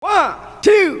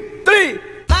2, 3.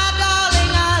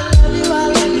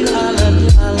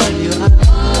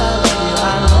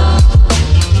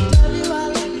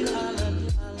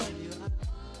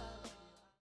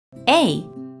 A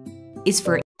is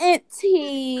for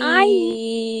Auntie.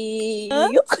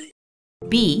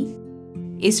 B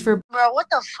is for Bro, what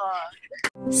the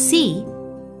fuck? C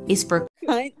is for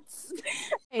Cunts.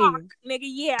 Hey, nigga,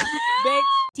 yeah, bitch.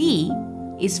 D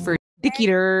is for Dick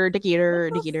eater.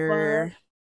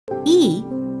 E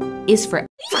is for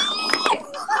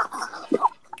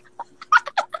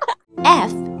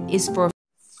F is for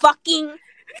Fucking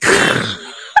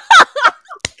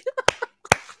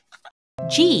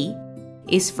G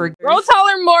is for Rose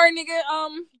Holler more, nigga.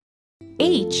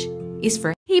 H is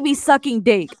for He be sucking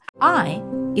dick. I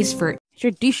is for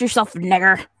Introduce yourself,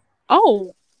 nigger.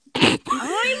 Oh.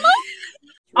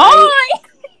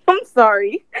 I'm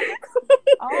sorry.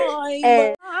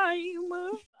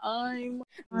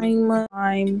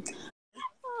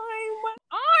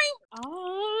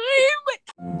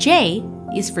 J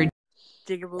is for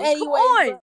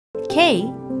Anyway,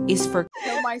 K is for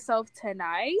kill myself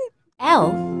tonight.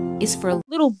 L is for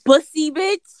Little bussy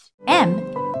bitch. M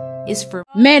is for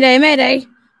Mayday. Mayday.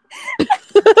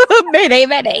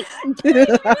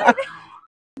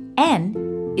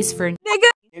 N is for Nigga.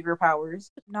 Nigger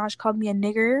powers. Naj called me a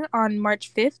nigger on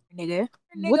March 5th. Nigga.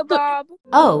 What Nigga the- Bob.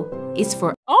 O is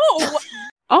for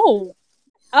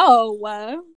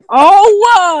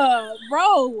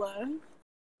Bro.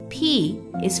 P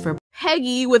is for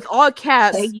Peggy with all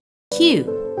caps.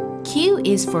 Q. Q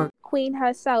is for Queen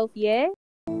herself, yeah?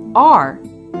 R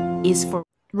is for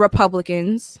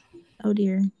Republicans. Oh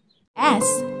dear. S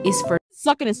is for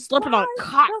Sucking and slurping on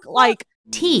cock. Like,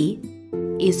 T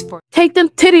is for take them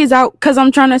titties out because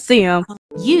I'm trying to see them.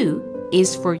 U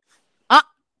is for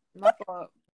My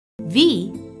fault.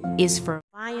 V is for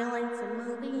Violence in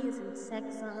movies and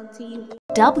sex on TV.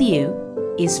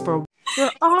 W is for We're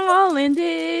all in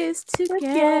this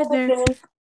together.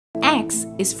 X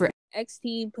is for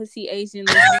X-Teen Pussy Asian.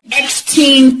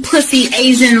 X-Teen Pussy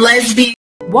Asian Lesbian.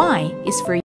 Y is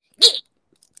for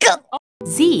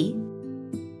Z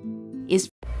is